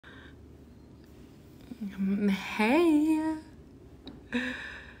Hey.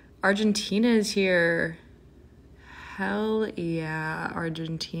 Argentina is here. Hell yeah,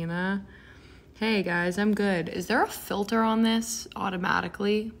 Argentina. Hey guys, I'm good. Is there a filter on this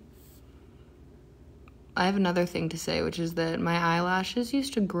automatically? I have another thing to say, which is that my eyelashes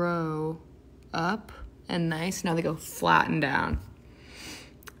used to grow up and nice. Now they go flat and down.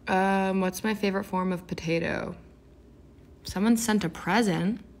 What's my favorite form of potato? Someone sent a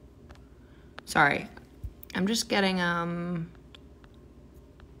present. Sorry. I'm just getting,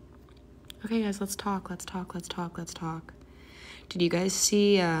 okay, guys, let's talk. Did you guys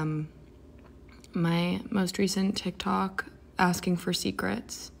see, my most recent TikTok asking for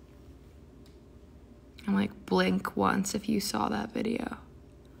secrets? I'm like, blink once if you saw that video.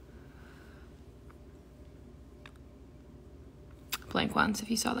 Blink once if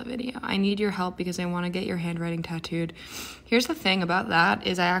you saw that video. I need your help because I want to get your handwriting tattooed. Here's the thing about that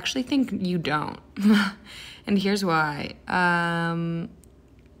is I actually think you don't. And here's why. The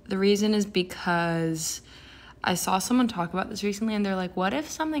reason is because I saw someone talk about this recently and they're like, what if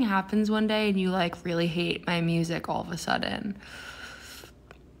something happens one day and you like really hate my music all of a sudden?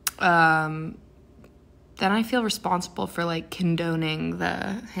 Then I feel responsible for like condoning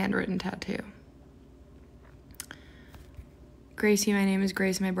the handwritten tattoo. Gracie, my name is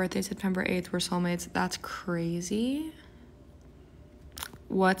Grace. My birthday's September 8th. We're soulmates. That's crazy.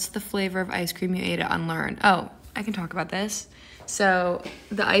 What's the flavor of ice cream you ate at Unlearn? Oh, I can talk about this. So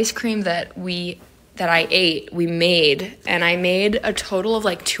the ice cream that I ate, we made, and I made a total of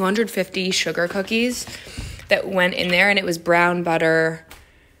like 250 sugar cookies that went in there, and it was brown butter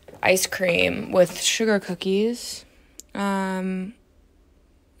ice cream with sugar cookies. And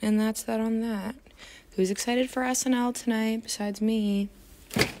that's that on that. Who's excited for SNL tonight besides me?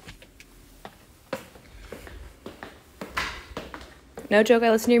 No joke,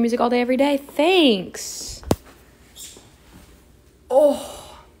 I listen to your music all day, every day. Thanks.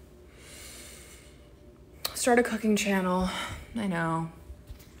 Oh. Start a cooking channel. I know.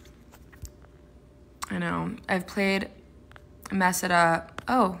 I've played Mess It Up.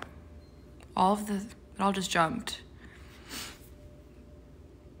 Oh. It all just jumped.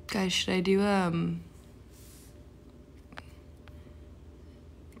 Guys, should I do,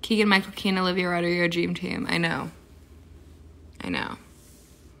 Keegan, Michael Keane, Olivia Rodrigo, Dream Team. I know.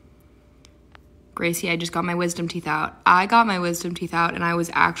 Gracie, I just got my wisdom teeth out. I got my wisdom teeth out, and I was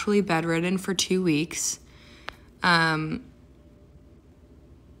actually bedridden for 2 weeks. I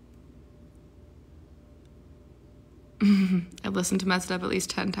listened to Messed Up at least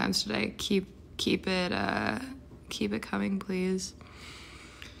 10 times today. Keep it coming, please.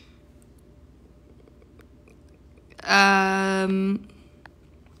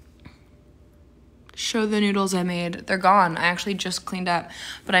 Show the noodles I made. They're gone. I actually just cleaned up.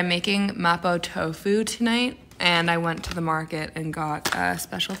 But I'm making mapo tofu tonight, and I went to the market and got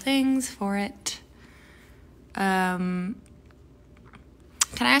special things for it. Can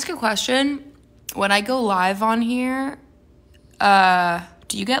I ask a question? When I go live on here,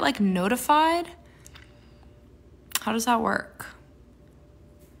 do you get like notified? How does that work?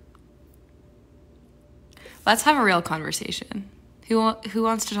 Let's have a real conversation. Who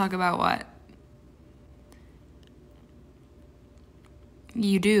wants to talk about what?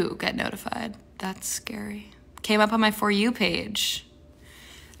 You do get notified. That's scary. Came up on my For You page.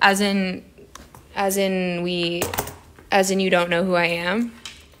 As in you don't know who I am.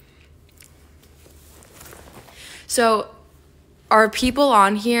 So, are people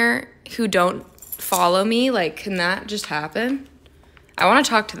on here who don't follow me? Like, can that just happen? I want to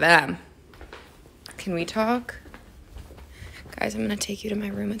talk to them. Can we talk? Guys, I'm going to take you to my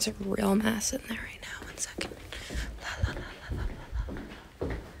room. It's a real mess in there right now. 1 second.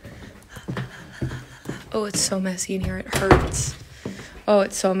 Oh, it's so messy in here. It hurts. Oh,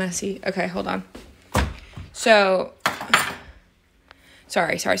 it's so messy. Okay, hold on. So,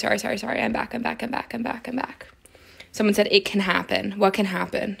 sorry. I'm back. Someone said it can happen. What can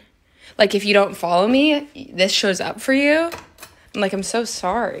happen? Like, if you don't follow me, this shows up for you? I'm like, I'm so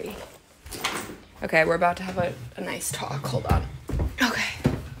sorry. Okay, we're about to have a nice talk. Hold on. Okay.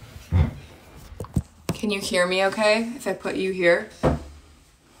 Can you hear me okay if I put you here?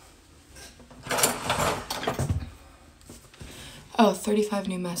 Oh, 35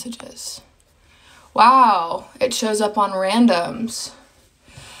 new messages. Wow, it shows up on randoms.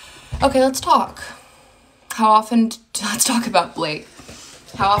 Okay, let's talk. Let's talk about Blake.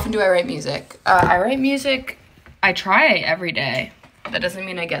 How often do I write music? I write music, I try every day. That doesn't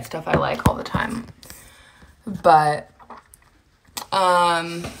mean I get stuff I like all the time. But,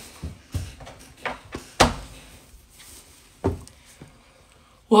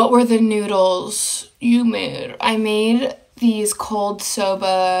 What were the noodles you made? I made these cold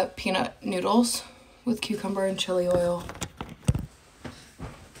soba peanut noodles with cucumber and chili oil.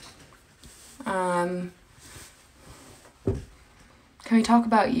 Can we talk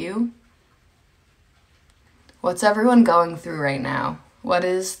about you? What's everyone going through right now? What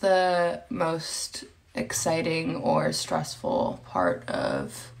is the most exciting or stressful part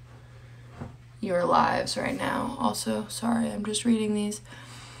of your lives right now? Also, sorry, I'm just reading these.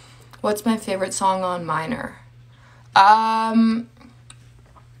 What's my favorite song on Minor? Either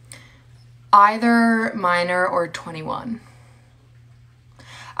Minor or 21.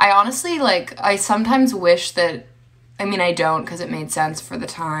 I honestly, I sometimes wish that, I don't because it made sense for the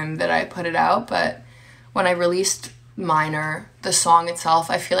time that I put it out, but when I released Minor, the song itself,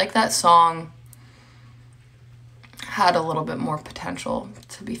 I feel like that song had a little bit more potential,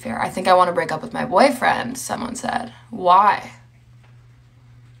 to be fair. I think I want to break up with my boyfriend, someone said. Why?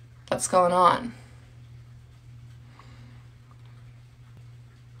 What's going on?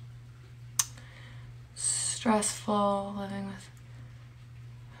 Stressful, living with...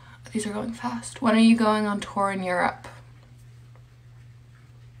 These are going fast. When are you going on tour in Europe?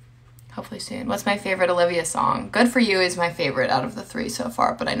 Hopefully soon. What's my favorite Olivia song? Good For You is my favorite out of the 3 so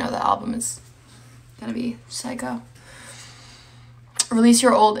far, but I know the album is gonna be psycho. Release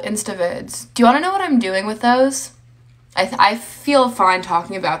your old Insta vids. Do you want to know what I'm doing with those? I feel fine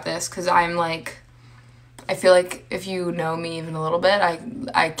talking about this because I'm I feel like if you know me even a little bit,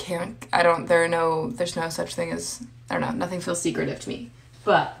 there's no such thing as, I don't know, nothing feels secretive to me.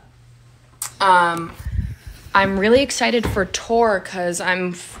 But I'm really excited for tour because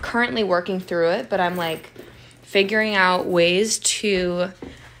I'm currently working through it, but I'm figuring out ways to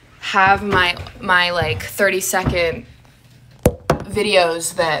have my 30-second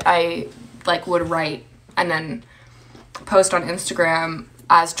videos that I would write and then post on Instagram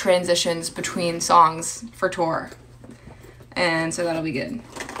as transitions between songs for tour. And so that'll be good.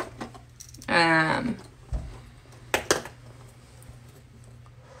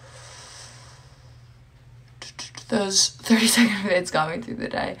 Those 30-second vids got me through the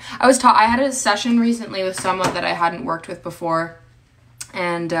day. I had a session recently with someone that I hadn't worked with before,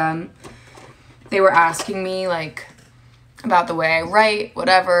 and they were asking me about the way I write,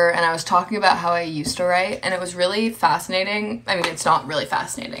 whatever, and I was talking about how I used to write, and it was really fascinating. It's not really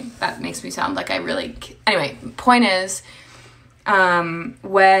fascinating. That makes me sound like I really... Anyway, point is,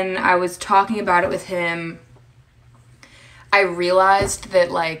 when I was talking about it with him, I realized that,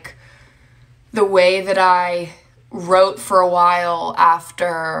 the way that I wrote for a while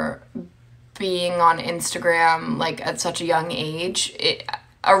after being on Instagram, at such a young age,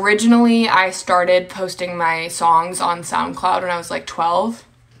 originally I started posting my songs on SoundCloud when I was 12,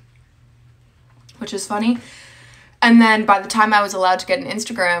 which is funny. And then by the time I was allowed to get an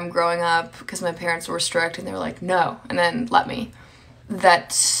Instagram growing up, because my parents were strict and they were no, and then let me, that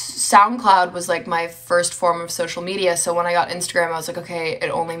SoundCloud was my first form of social media. So when I got Instagram, I was okay,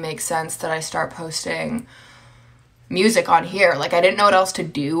 it only makes sense that I start posting music on here. I didn't know what else to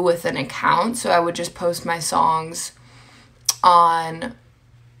do with an account, so I would just post my songs on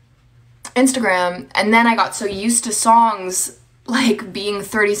Instagram. And then I got so used to songs being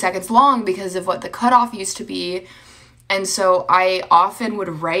 30 seconds long because of what the cutoff used to be. And so I often would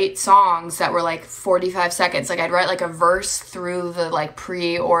write songs that were 45 seconds. I'd write a verse through the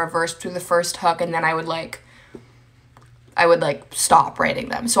pre or a verse through the first hook, and then I would stop writing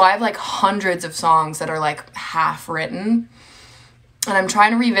them. So I have hundreds of songs that are half written, and I'm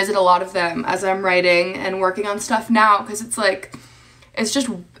trying to revisit a lot of them as I'm writing and working on stuff now, because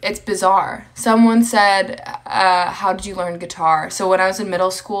it's bizarre. Someone said, how did you learn guitar? So when I was in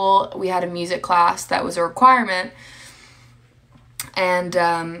middle school, we had a music class that was a requirement, and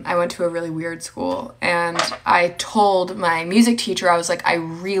I went to a really weird school, and I told my music teacher, I was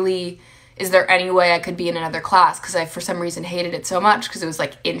is there any way I could be in another class? Because I, for some reason, hated it so much, because it was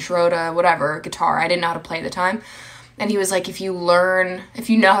intro to whatever, guitar. I didn't know how to play at the time. And he was if you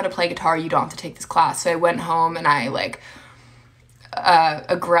know how to play guitar, you don't have to take this class. So I went home and I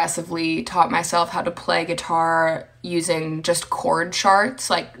aggressively taught myself how to play guitar using just chord charts,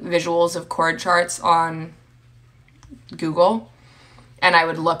 visuals of chord charts on Google. And I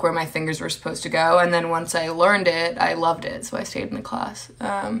would look where my fingers were supposed to go. And then once I learned it, I loved it. So I stayed in the class.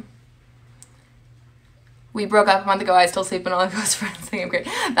 We broke up a month ago. I still sleep in all of those friends. Think I'm great.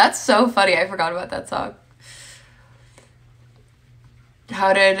 That's so funny. I forgot about that song.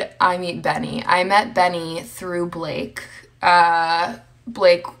 How did I meet Benny? I met Benny through Blake.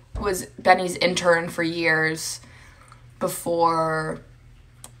 Blake was Benny's intern for years before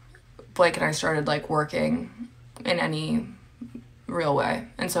Blake and I started working in any real way.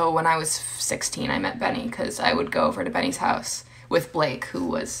 And so when I was 16, I met Benny because I would go over to Benny's house with Blake, who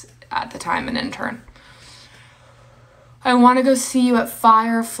was at the time an intern. I want to go see you at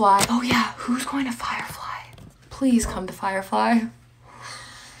Firefly. Oh yeah, who's going to Firefly? Please come to Firefly.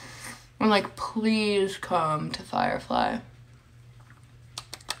 I'm like, please come to Firefly.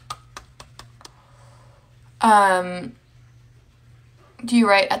 Do you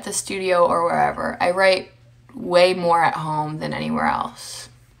write at the studio or wherever? I write way more at home than anywhere else.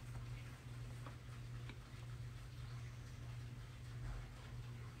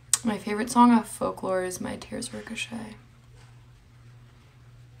 My favorite song off Folklore is My Tears Ricochet.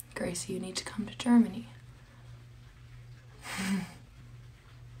 Gracie, you need to come to Germany.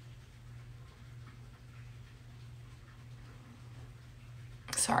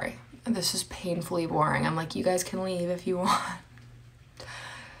 Sorry, this is painfully boring. I'm like, you guys can leave if you want.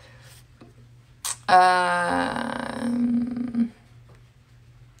 Am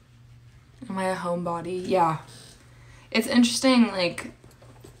I a homebody? Yeah. It's interesting, like,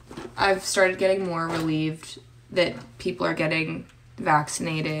 I've started getting more relieved that people are getting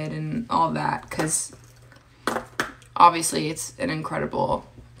vaccinated and all that, because obviously it's an incredible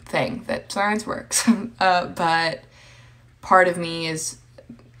thing that science works. But part of me is,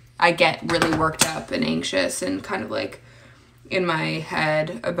 I get really worked up and anxious and kind of like in my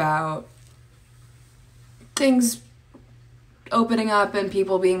head about things opening up and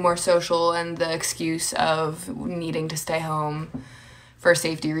people being more social and the excuse of needing to stay home for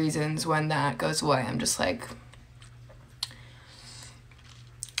safety reasons. When that goes away, I'm just like,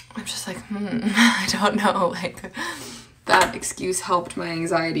 I don't know, like, that excuse helped my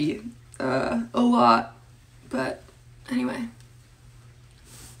anxiety a lot. But anyway.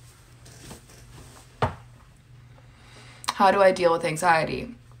 How do I deal with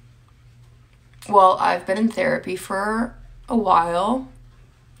anxiety? Well, I've been in therapy for a while.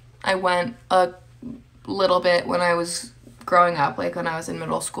 I went a little bit when I was growing up, like when I was in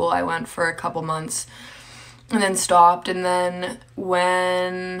middle school. I went for a couple months and then stopped. And then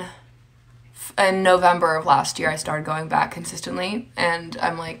in November of last year, I started going back consistently. And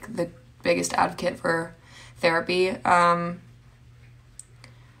I'm like the biggest advocate for therapy.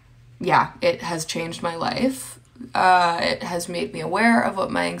 Yeah, it has changed my life. It has made me aware of what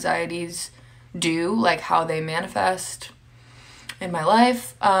my anxieties do, like how they manifest in my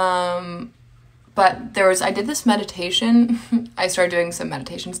life. But I did this meditation. I started doing some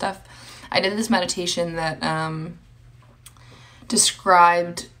meditation stuff. I did this meditation that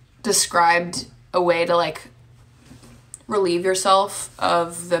described a way to like relieve yourself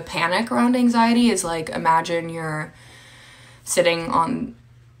of the panic around anxiety. Is like, imagine you're sitting on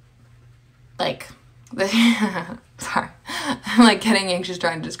like sorry, I'm like getting anxious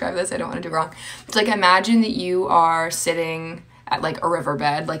trying to describe this. I don't want to do wrong. It's like, imagine that you are sitting at like a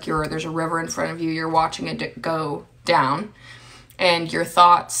riverbed, like there's a river in front of you, you're watching it go down, and your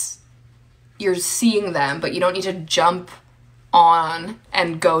thoughts, you're seeing them, but you don't need to jump on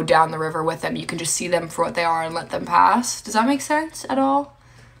and go down the river with them. You can just see them for what they are and let them pass. Does that make sense at all?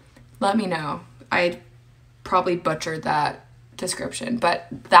 Let me know. I probably butchered that description, but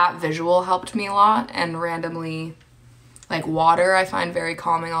that visual helped me a lot. And randomly, like water, I find very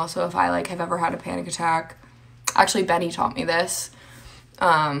calming also if I like have ever had a panic attack. Actually, Benny taught me this,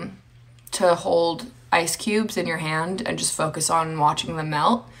 to hold ice cubes in your hand and just focus on watching them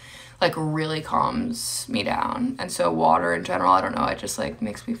melt, like really calms me down. And so water in general, I don't know, it just like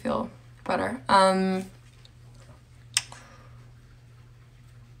makes me feel better.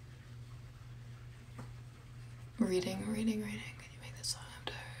 Reading. Can you make this song? I'm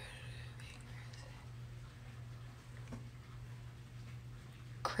tired of being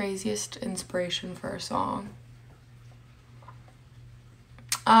crazy. Craziest inspiration for a song.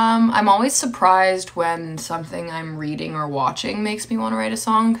 I'm always surprised when something I'm reading or watching makes me want to write a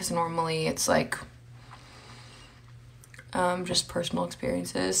song, because normally it's like just personal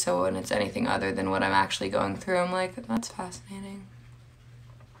experiences. So when it's anything other than what I'm actually going through, I'm like, that's fascinating.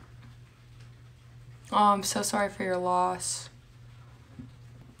 Oh, I'm so sorry for your loss.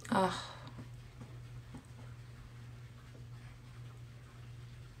 Ugh.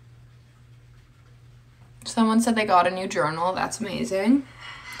 Someone said they got a new journal. That's amazing.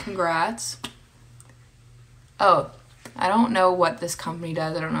 Congrats. Oh, I don't know what this company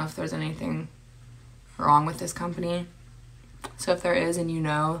does. I don't know if there's anything wrong with this company. So if there is and you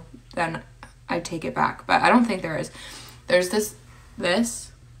know, then I take it back. But I don't think there is. There's this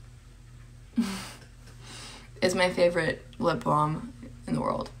is my favorite lip balm in the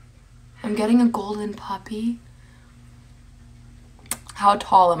world. I'm getting a golden puppy. How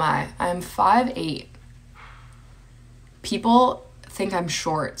tall am I? I'm 5'8". People think I'm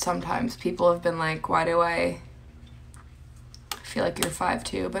short sometimes. People have been like, why do I feel like you're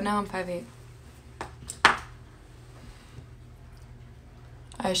 5'2", but now I'm 5'8".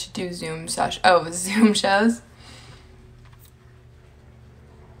 I should do Zoom Zoom shows.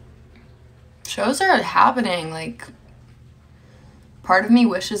 Shows are happening, like, part of me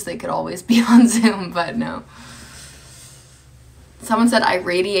wishes they could always be on Zoom, but no. Someone said I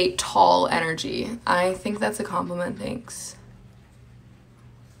radiate tall energy. I think that's a compliment, thanks.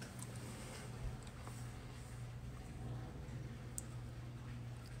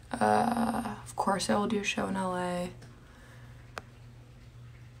 Of course I will do a show in LA.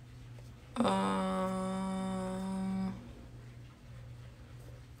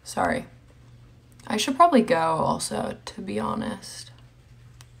 Sorry. I should probably go also, to be honest.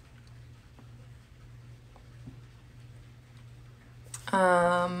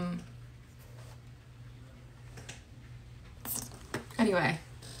 Anyway.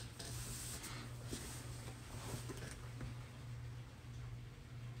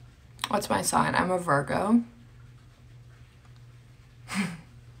 What's my sign? I'm a Virgo.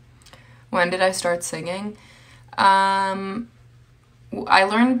 When did I start singing? I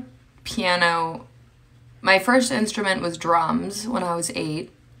learned piano. My first instrument was drums when I was 8,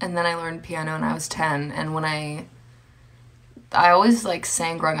 and then I learned piano when I was 10. And when I always like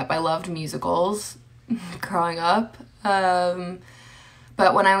sang growing up. I loved musicals growing up. But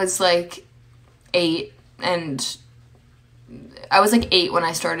when I was like 8, and I was like 8 when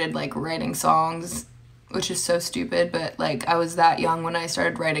I started like writing songs, which is so stupid, but like I was that young when I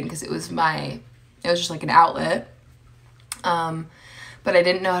started writing because it was just like an outlet. But I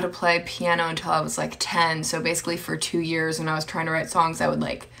didn't know how to play piano until I was like 10. So basically for 2 years when I was trying to write songs, I would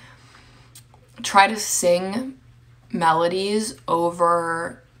like try to sing melodies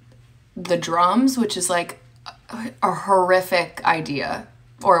over the drums, which is like a horrific idea,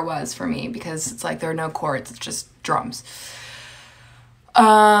 or it was for me, because it's like there are no chords, it's just drums.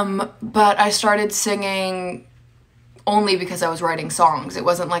 But I started singing only because I was writing songs. It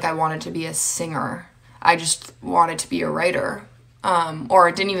wasn't like I wanted to be a singer. I just wanted to be a writer. Or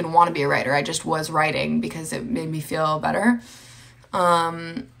I didn't even want to be a writer. I just was writing because it made me feel better.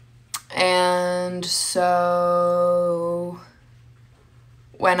 And so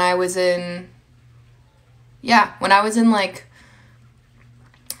when I was in like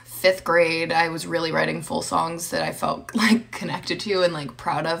 5th grade, I was really writing full songs that I felt like connected to and like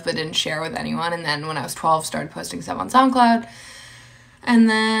proud of, but didn't share with anyone. And then when I was 12, started posting stuff on SoundCloud. And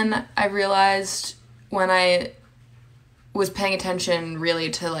then I realized when I was paying attention really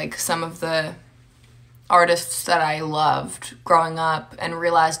to like some of the artists that I loved growing up and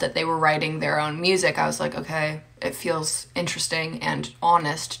realized that they were writing their own music, I was like, okay, it feels interesting and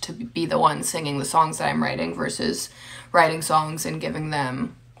honest to be the one singing the songs that I'm writing versus writing songs and giving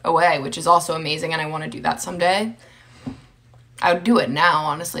them away, which is also amazing, and I want to do that someday. I would do it now,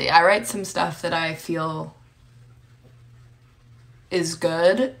 honestly. I write some stuff that I feel is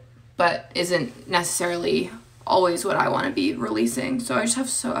good, but isn't necessarily always what I want to be releasing. So I just have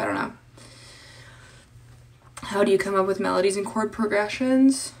I don't know. How do you come up with melodies and chord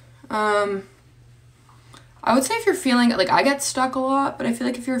progressions? I would say if you're feeling, like I get stuck a lot, but I feel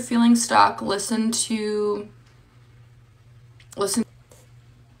like if you're feeling stuck, listen to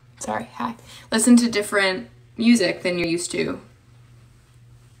different music than you're used to.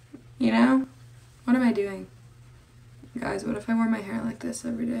 You know? What am I doing? Guys, what if I wore my hair like this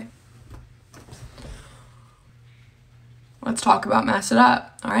every day? Let's talk about Mess It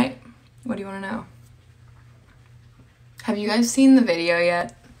Up, all right? What do you want to know? Have you guys seen the video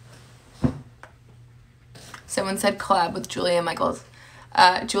yet? Someone said collab with Julia Michaels.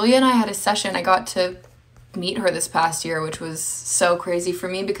 Julia and I had a session. I got to meet her this past year, which was so crazy for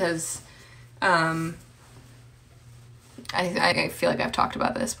me because I feel like I've talked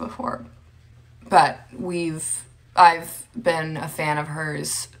about this before, but I've been a fan of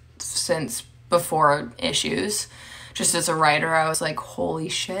hers since before Issues. Just as a writer, I was like, holy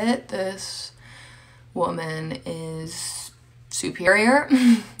shit, this woman is superior.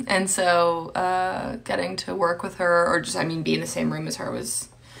 And so getting to work with her, or just, be in the same room as her was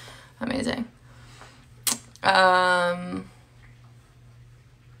amazing.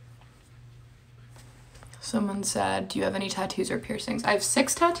 Someone said, do you have any tattoos or piercings? I have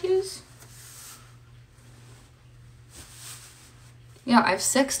 6 tattoos. Yeah, I have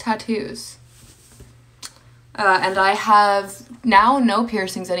 6 tattoos. And I have now no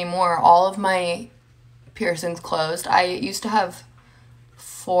piercings anymore. All of my piercings closed. I used to have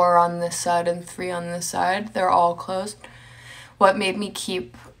 4 on this side and 3 on this side. They're all closed. What made me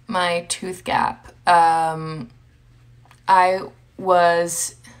keep my tooth gap? I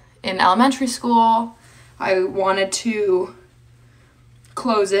was in elementary school. I wanted to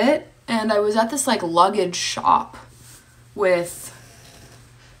close it, and I was at this like luggage shop with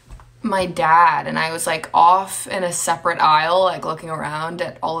my dad, and I was like off in a separate aisle, like looking around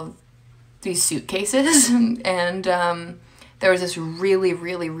at all of these suitcases, and there was this really,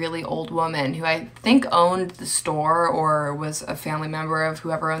 really, really old woman who I think owned the store or was a family member of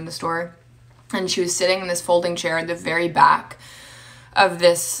whoever owned the store, and she was sitting in this folding chair at the very back of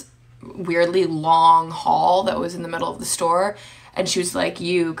this weirdly long hall that was in the middle of the store, and she was like,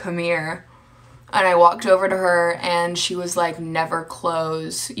 "You, come here." And I walked over to her, and she was like, "Never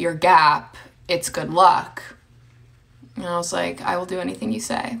close your gap. It's good luck." And I was like, "I will do anything you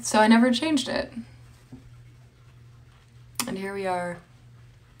say." So I never changed it. And here we are.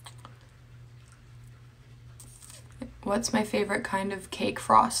 What's my favorite kind of cake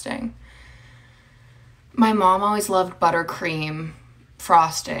frosting? My mom always loved buttercream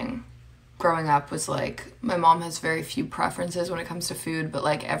frosting. Growing up was like, my mom has very few preferences when it comes to food, but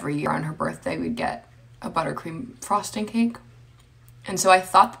like every year on her birthday we'd get a buttercream frosting cake. And so I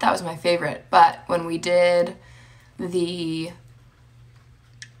thought that was my favorite, but when we did the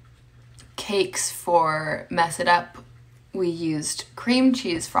cakes for Mess It Up, we used cream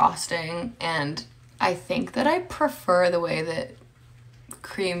cheese frosting, and I think that I prefer the way that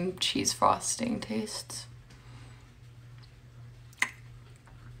cream cheese frosting tastes.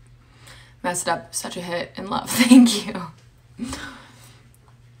 Mess It Up, such a hit and love. Thank you.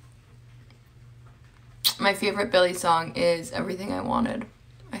 My favorite Billy song is Everything I Wanted,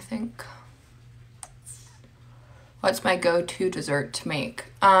 I think. What's my go-to dessert to make?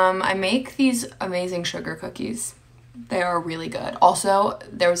 I make these amazing sugar cookies. They are really good. Also,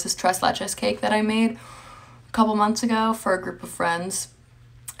 there was this tres leches cake that I made a couple months ago for a group of friends,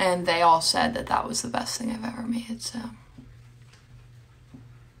 and they all said that that was the best thing I've ever made, so.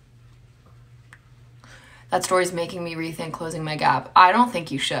 That story's making me rethink closing my gap. I don't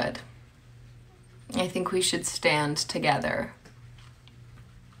think you should. I think we should stand together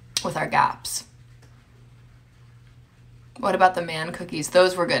with our gaps. What about the man cookies?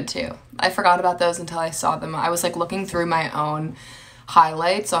 Those were good too. I forgot about those until I saw them. I was like looking through my own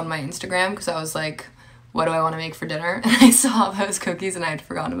highlights on my Instagram because I was like, what do I want to make for dinner? And I saw those cookies and I had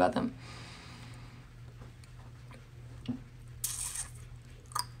forgotten about them.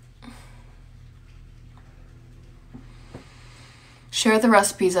 Share the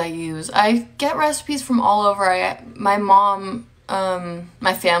recipes I use. I get recipes from all over. My mom,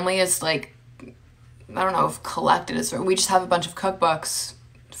 my family is like, I don't know if collected is, we just have a bunch of cookbooks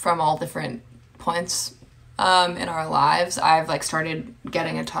from all different points in our lives. I've like started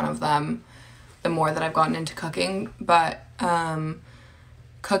getting a ton of them the more that I've gotten into cooking, but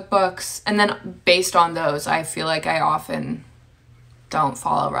cookbooks, and then based on those, I feel like I often don't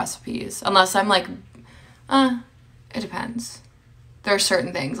follow recipes unless I'm like, it depends. There are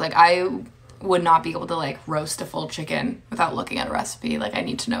certain things, like I would not be able to like roast a full chicken without looking at a recipe. Like I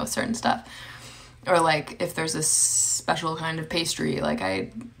need to know certain stuff. Or like if there's a special kind of pastry, like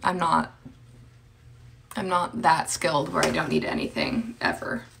I'm not that skilled where I don't need anything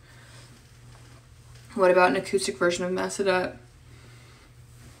ever. What about an acoustic version of Mess It Up?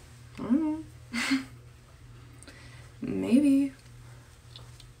 I don't know. Maybe.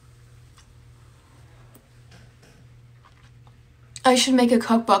 I should make a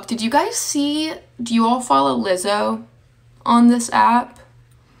cookbook. Did you guys see, do you all follow Lizzo on this app?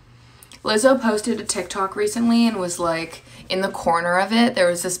 Lizzo posted a TikTok recently and was like, in the corner of it, there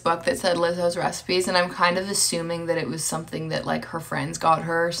was this book that said Lizzo's recipes, and I'm kind of assuming that it was something that like her friends got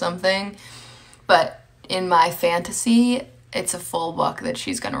her or something. But in my fantasy, it's a full book that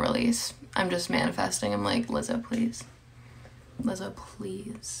she's gonna release. I'm just manifesting. I'm like, Lizzo, please. Lizzo,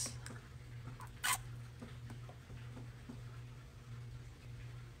 please.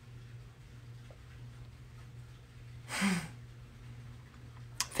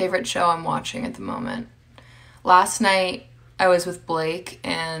 Favorite show I'm watching at the moment. Last night I was with Blake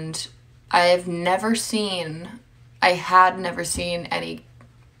and I had never seen any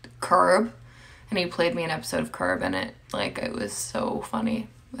Curb, and he played me an episode of Curb in it. Like, it was so funny.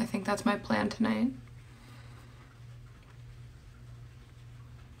 I think that's my plan tonight.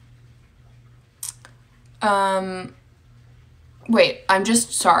 Wait, I'm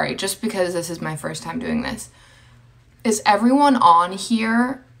just sorry, just because this is my first time doing this. Is everyone on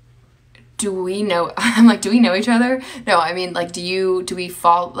here, do we know, I'm like, do we know each other? No, I mean, like, do we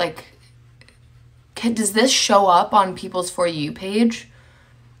follow, like, does this show up on people's For You page?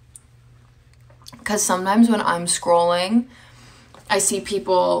 Because sometimes when I'm scrolling, I see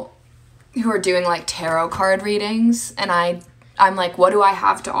people who are doing, like, tarot card readings, and I I'm like, what do I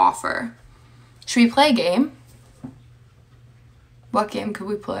have to offer? Should we play a game? What game could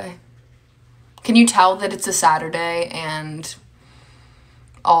we play? Can you tell that it's a Saturday and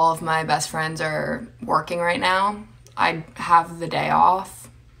all of my best friends are working right now? I have the day off,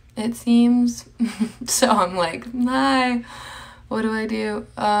 it seems. So I'm like, hi, what do I do?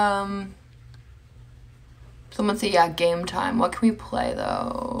 Someone say, yeah, game time. What can we play,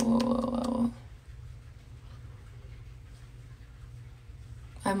 though?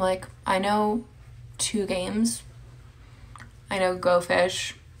 I'm like, I know 2 games. I know Go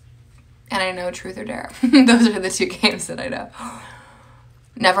Fish, and I know Truth or Dare. Those are the 2 games that I know.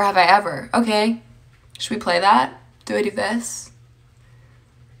 Never Have I Ever. Okay, should we play that? Do I do this?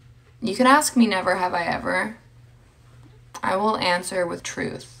 You can ask me Never Have I Ever. I will answer with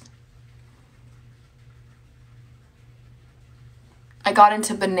truth. I got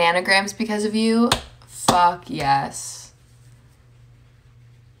into bananagrams because of you. Fuck yes.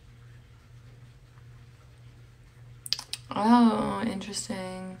 Oh,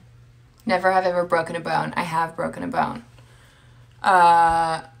 interesting. Never have ever broken a bone. I have broken a bone.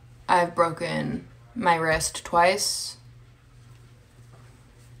 I've broken my wrist twice.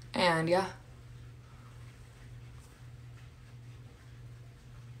 And yeah.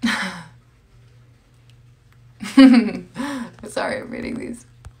 Sorry, I'm reading these.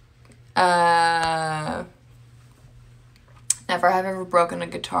 Never have ever broken a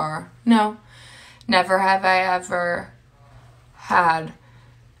guitar. No. Never have I ever had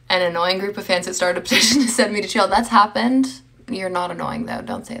an annoying group of fans that started a petition to send me to jail. That's happened. You're not annoying, though.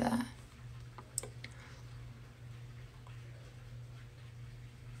 Don't say that.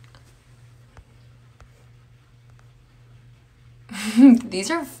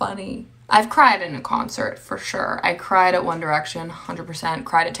 These are funny. I've cried in a concert, for sure. I cried at One Direction, 100%.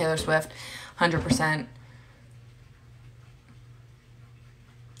 Cried at Taylor Swift, 100%. And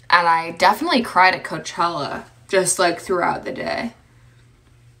I definitely cried at Coachella, just like throughout the day.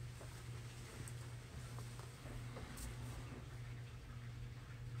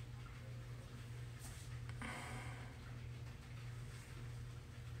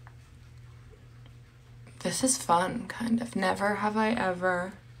 This is fun, kind of. Never have I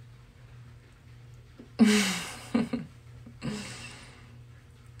ever...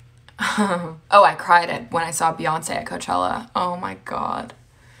 Oh, I cried when I saw Beyonce at Coachella. Oh my god.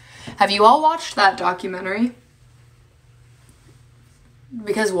 Have you all watched that documentary?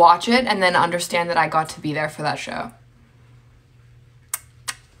 Because watch it and then understand that I got to be there for that show.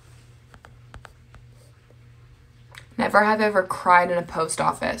 Never have ever cried in a post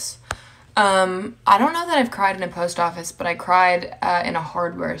office. I don't know that I've cried in a post office, but I cried in a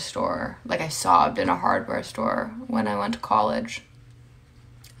hardware store. Like, I sobbed in a hardware store when I went to college.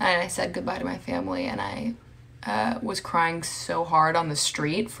 And I said goodbye to my family, and I was crying so hard on the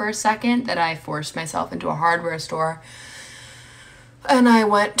street for a second that I forced myself into a hardware store. And I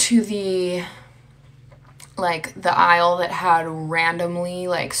went to the aisle that had randomly,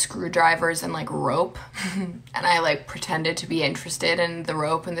 like, screwdrivers and, like, rope. And I, like, pretended to be interested in the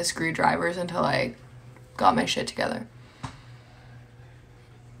rope and the screwdrivers until I got my shit together.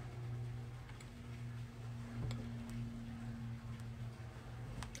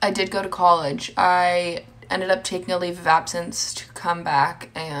 I did go to college. I ended up taking a leave of absence to come back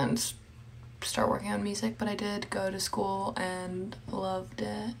and start working on music, but I did go to school and loved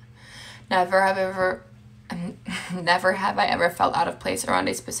it. Never have I ever felt out of place around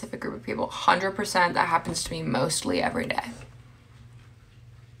a specific group of people. 100%. That happens to me mostly every day.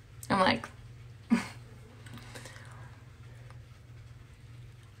 I'm like,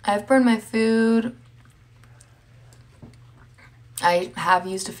 I've burned my food. I have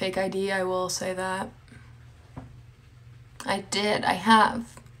used a fake ID, I will say that. I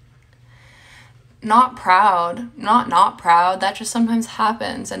have. Not proud. Not proud. That just sometimes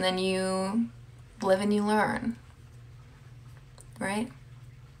happens, and then you live and you learn. Right?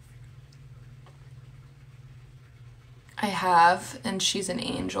 I have, and she's an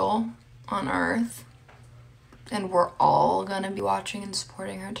angel on Earth. And we're all gonna be watching and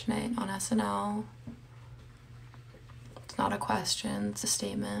supporting her tonight on SNL. It's not a question, it's a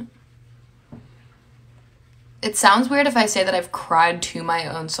statement. It sounds weird if I say that I've cried to my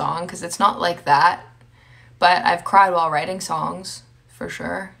own song, because it's not like that. But I've cried while writing songs, for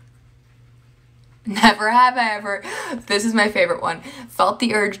sure. Never have I ever, this is my favorite one, felt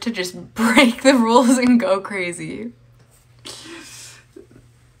the urge to just break the rules and go crazy.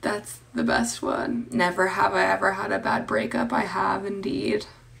 That's the best one. Never have I ever had a bad breakup. I have indeed.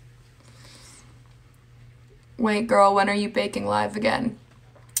 Wait, girl, when are you baking live again?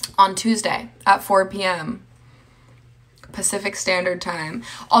 On Tuesday at 4 p.m. Pacific Standard Time.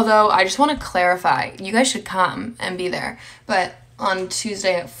 Although, I just want to clarify, you guys should come and be there. But on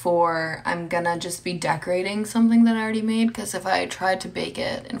Tuesday at 4, I'm gonna just be decorating something that I already made, because if I tried to bake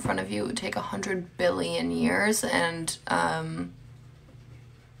it in front of you, it would take 100 billion years, and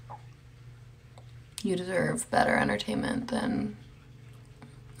you deserve better entertainment than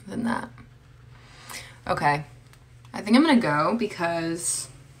that. Okay, I think I'm gonna go because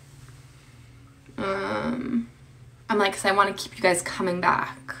I'm like, because I want to keep you guys coming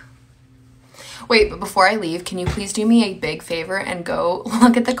back. Wait, but before I leave, can you please do me a big favor and go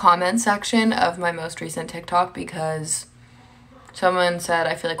look at the comment section of my most recent TikTok, because someone said,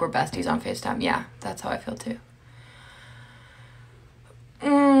 I feel like we're besties on FaceTime. Yeah, that's how I feel too.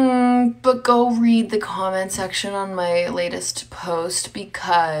 But go read the comment section on my latest post,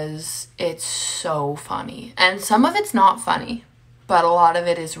 because it's so funny. And some of it's not funny, but a lot of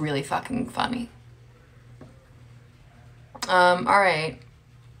it is really fucking funny. Alright.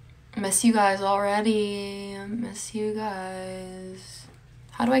 Miss you guys already. Miss you guys.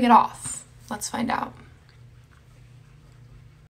 How do I get off? Let's find out.